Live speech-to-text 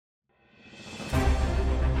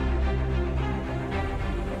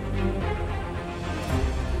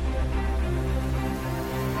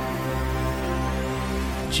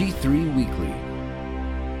G3 Weekly.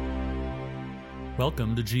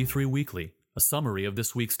 Welcome to G3 Weekly, a summary of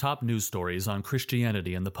this week's top news stories on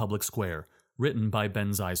Christianity in the public square, written by Ben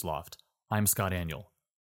Zeisloft. I'm Scott Aniel.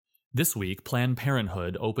 This week, Planned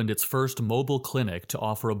Parenthood opened its first mobile clinic to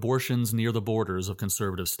offer abortions near the borders of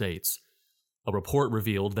conservative states. A report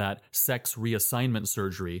revealed that sex reassignment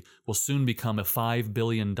surgery will soon become a $5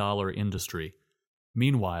 billion industry.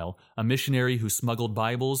 Meanwhile, a missionary who smuggled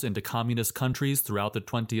Bibles into communist countries throughout the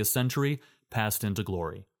 20th century passed into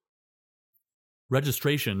glory.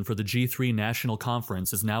 Registration for the G3 National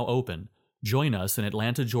Conference is now open. Join us in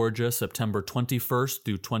Atlanta, Georgia, September 21st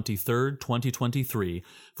through 23rd, 2023,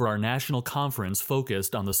 for our national conference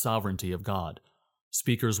focused on the sovereignty of God.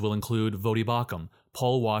 Speakers will include Voddie Baucham,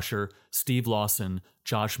 Paul Washer, Steve Lawson,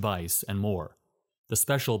 Josh Buice, and more. The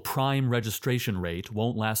special Prime registration rate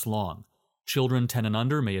won't last long. Children 10 and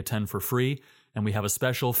under may attend for free, and we have a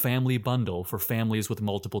special family bundle for families with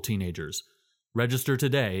multiple teenagers. Register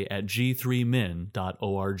today at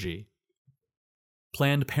g3min.org.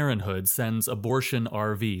 Planned Parenthood sends abortion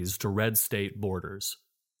RVs to red state borders.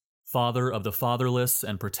 Father of the fatherless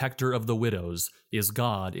and protector of the widows is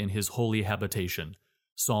God in his holy habitation.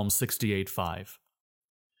 Psalm 68:5.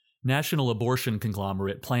 National abortion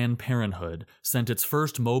conglomerate Planned Parenthood sent its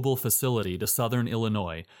first mobile facility to southern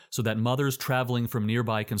Illinois so that mothers traveling from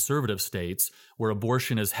nearby conservative states, where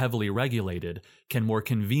abortion is heavily regulated, can more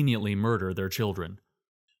conveniently murder their children.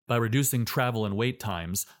 By reducing travel and wait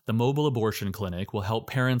times, the mobile abortion clinic will help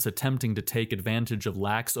parents attempting to take advantage of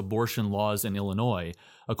lax abortion laws in Illinois,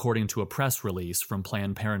 according to a press release from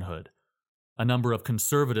Planned Parenthood. A number of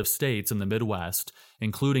conservative states in the Midwest,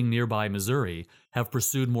 including nearby Missouri, have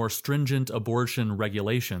pursued more stringent abortion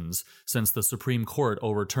regulations since the Supreme Court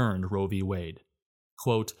overturned Roe v. Wade.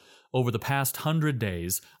 Quote, "Over the past 100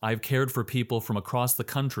 days, I've cared for people from across the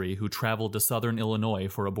country who traveled to southern Illinois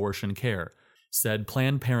for abortion care," said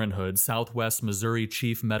Planned Parenthood Southwest Missouri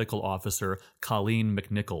Chief Medical Officer Colleen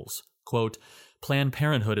McNichols. Quote, "Planned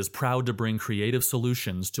Parenthood is proud to bring creative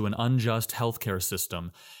solutions to an unjust healthcare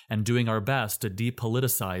system and doing our best to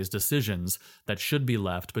depoliticize decisions that should be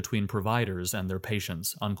left between providers and their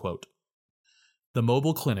patients." Unquote. The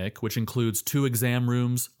mobile clinic, which includes 2 exam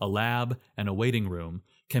rooms, a lab, and a waiting room,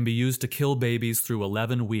 can be used to kill babies through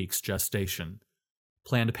 11 weeks gestation.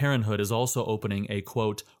 Planned Parenthood is also opening a,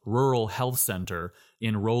 quote, rural health center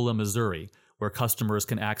in Rolla, Missouri, where customers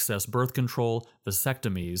can access birth control,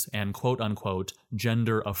 vasectomies, and quote-unquote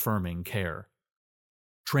gender-affirming care.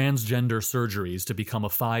 Transgender surgeries to become a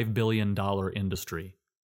 $5 billion industry.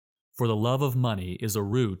 For the love of money is a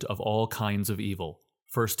root of all kinds of evil.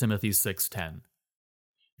 1 Timothy 6:10.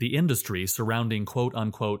 The industry surrounding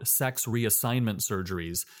quote-unquote sex reassignment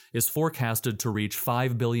surgeries is forecasted to reach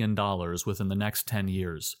 $5 billion within the next 10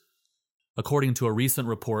 years. According to a recent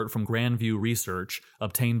report from Grandview Research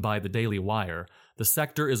obtained by the Daily Wire, the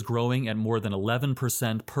sector is growing at more than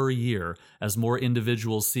 11% per year as more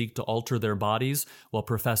individuals seek to alter their bodies while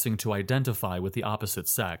professing to identify with the opposite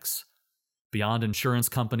sex. Beyond insurance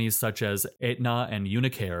companies such as Aetna and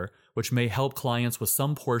Unicare, which may help clients with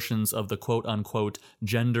some portions of the quote-unquote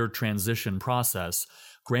gender transition process,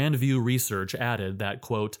 Grandview Research added that,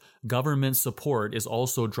 quote, government support is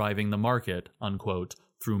also driving the market, unquote,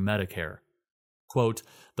 through Medicare. Quote,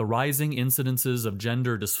 "The rising incidences of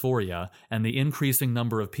gender dysphoria and the increasing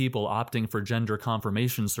number of people opting for gender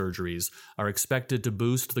confirmation surgeries are expected to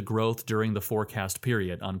boost the growth during the forecast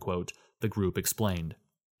period," unquote, the group explained.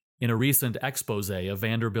 In a recent expose of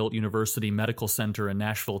Vanderbilt University Medical Center in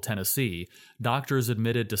Nashville, Tennessee, doctors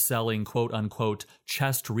admitted to selling quote-unquote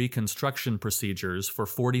chest reconstruction procedures for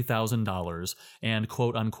 $40,000 and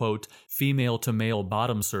quote-unquote female-to-male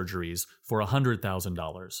bottom surgeries for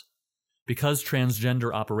 $100,000. Because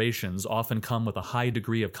transgender operations often come with a high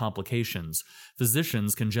degree of complications,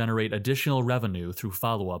 physicians can generate additional revenue through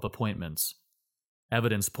follow-up appointments.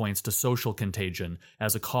 Evidence points to social contagion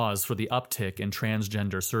as a cause for the uptick in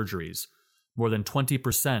transgender surgeries. More than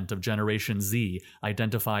 20% of Generation Z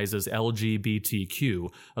identifies as LGBTQ,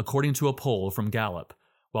 according to a poll from Gallup,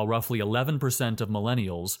 while roughly 11% of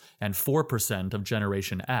millennials and 4% of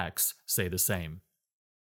Generation X say the same.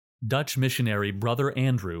 Dutch missionary Brother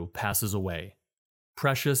Andrew passes away.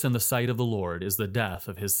 Precious in the sight of the Lord is the death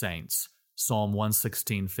of his saints. Psalm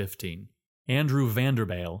 116:15. Andrew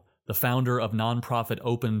Vanderbael, the founder of nonprofit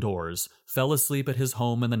Open Doors, fell asleep at his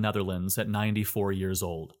home in the Netherlands at 94 years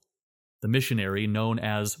old. The missionary, known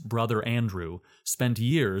as Brother Andrew, spent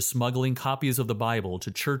years smuggling copies of the Bible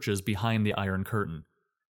to churches behind the Iron Curtain.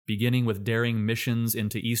 beginning with daring missions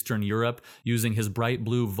into Eastern Europe using his bright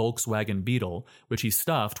blue Volkswagen Beetle, which he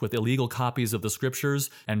stuffed with illegal copies of the scriptures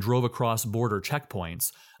and drove across border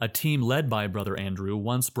checkpoints. A team led by Brother Andrew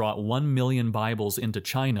once brought 1 million Bibles into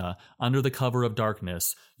China under the cover of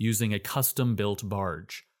darkness using a custom-built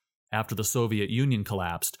barge. After the Soviet Union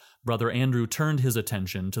collapsed, Brother Andrew turned his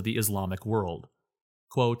attention to the Islamic world.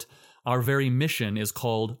 Quote, "Our very mission is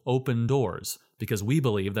called Open Doors, because we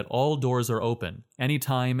believe that all doors are open,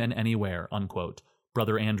 anytime and anywhere," unquote,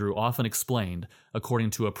 Brother Andrew often explained, according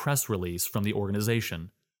to a press release from the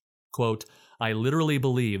organization. Quote, "I literally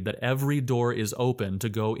believe that every door is open to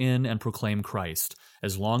go in and proclaim Christ,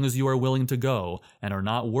 as long as you are willing to go and are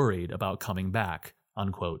not worried about coming back,"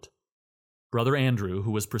 unquote. Brother Andrew,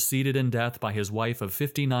 who was preceded in death by his wife of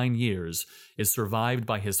 59 years, is survived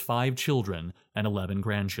by his 5 children and 11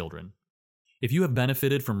 grandchildren. If you have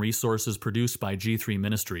benefited from resources produced by G3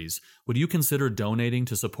 Ministries, would you consider donating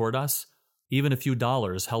to support us? Even a few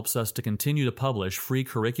dollars helps us to continue to publish free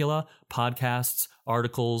curricula, podcasts,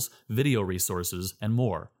 articles, video resources, and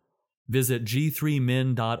more. Visit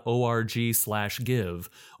g3min.org/give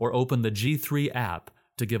or open the G3 app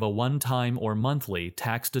to give a one-time or monthly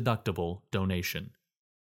tax-deductible donation.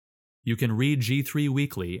 You can read G3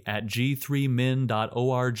 Weekly at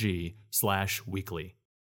g3min.org/weekly.